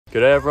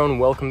G'day everyone,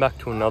 welcome back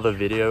to another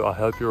video. I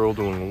hope you're all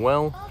doing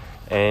well.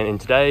 And in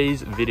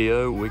today's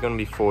video, we're going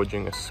to be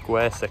forging a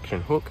square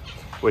section hook,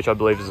 which I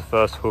believe is the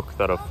first hook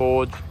that I've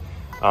forged.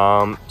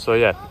 So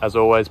yeah, as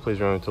always, please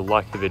remember to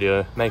like the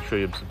video, make sure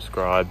you're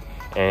subscribed,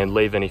 and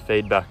leave any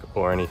feedback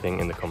or anything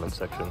in the comment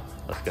section.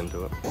 Let's get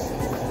into it.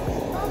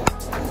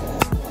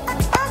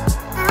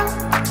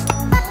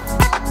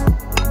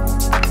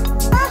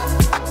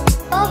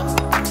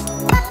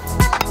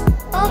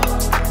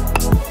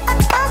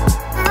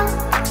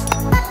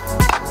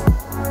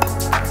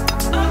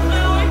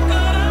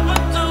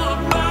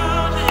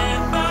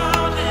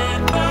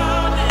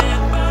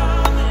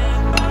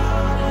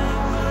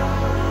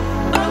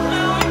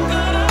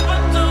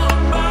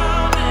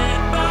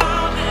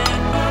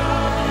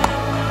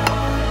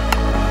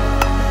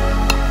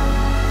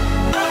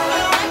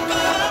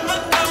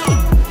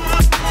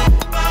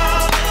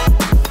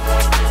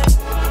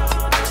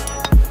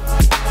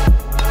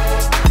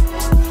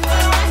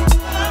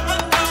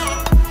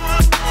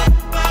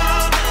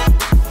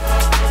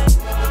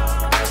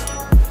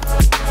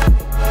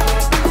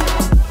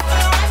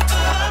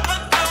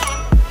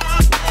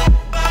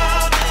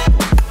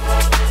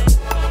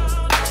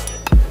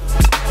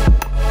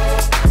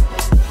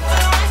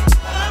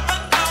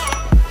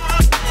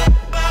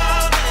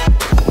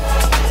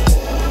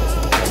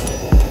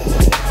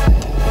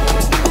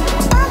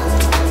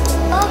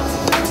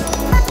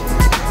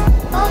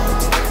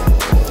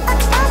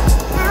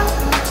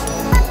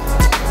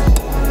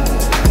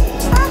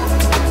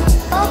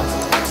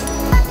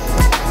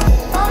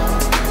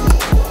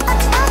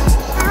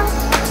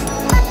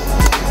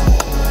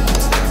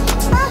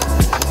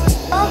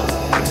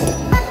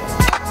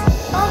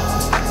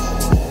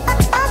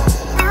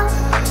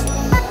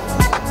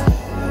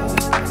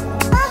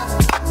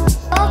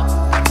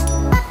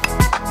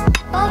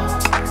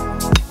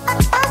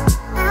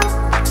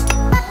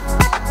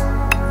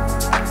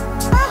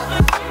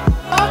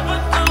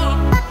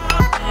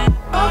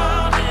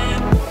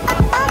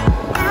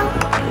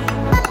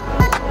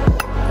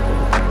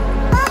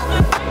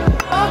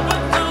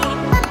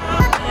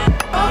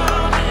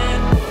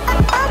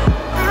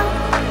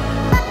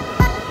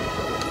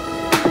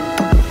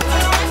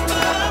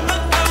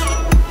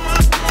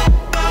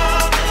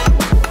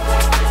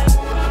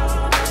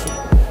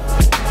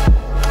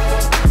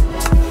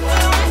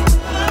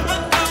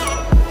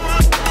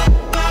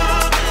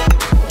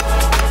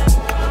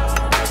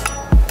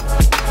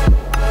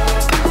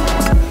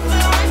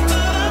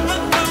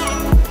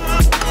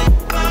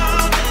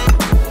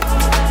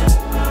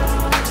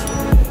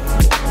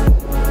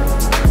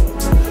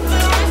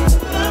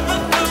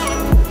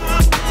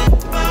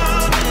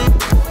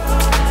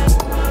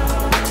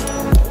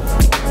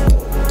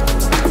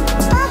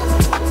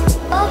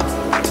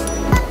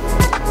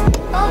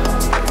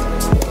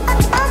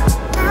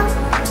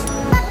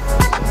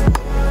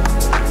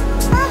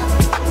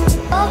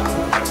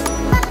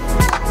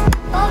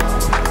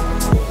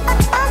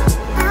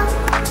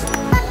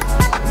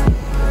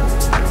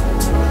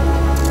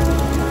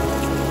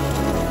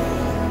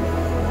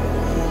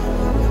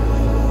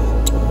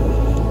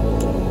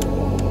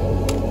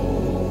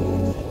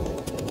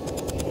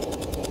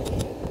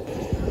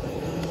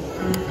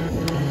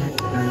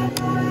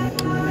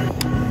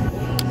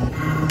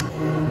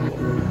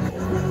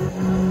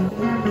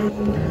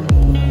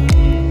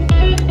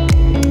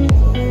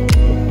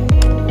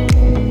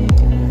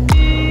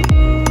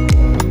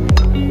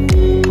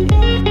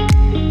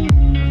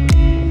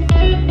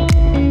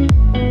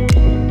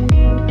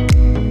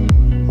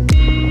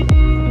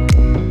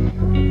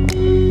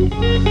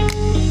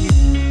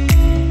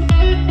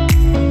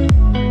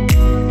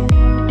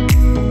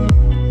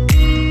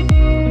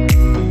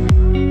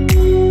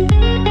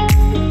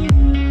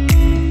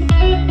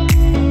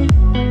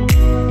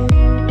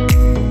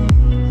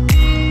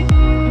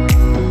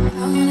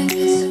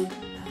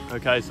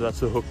 Okay, so that's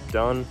the hook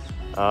done.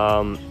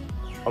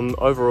 I'm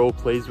overall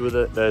pleased with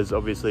it. There's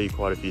obviously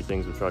quite a few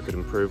things which I could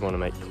improve on to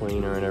make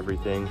cleaner and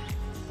everything.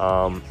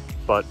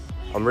 But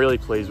I'm really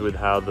pleased with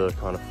how the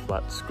kind of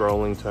flat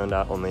scrolling turned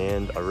out on the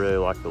end. I really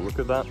like the look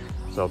of that.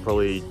 So I'll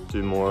probably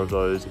do more of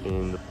those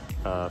in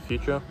the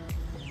future.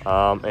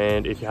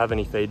 And if you have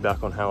any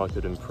feedback on how I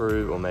could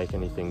improve or make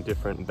anything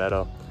different and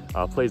better,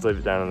 please leave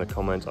it down in the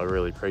comments. I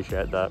really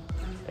appreciate that.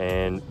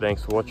 And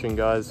thanks for watching,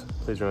 guys.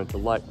 Please remember to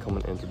like,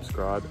 comment and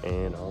subscribe,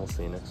 and I'll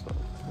see you next time.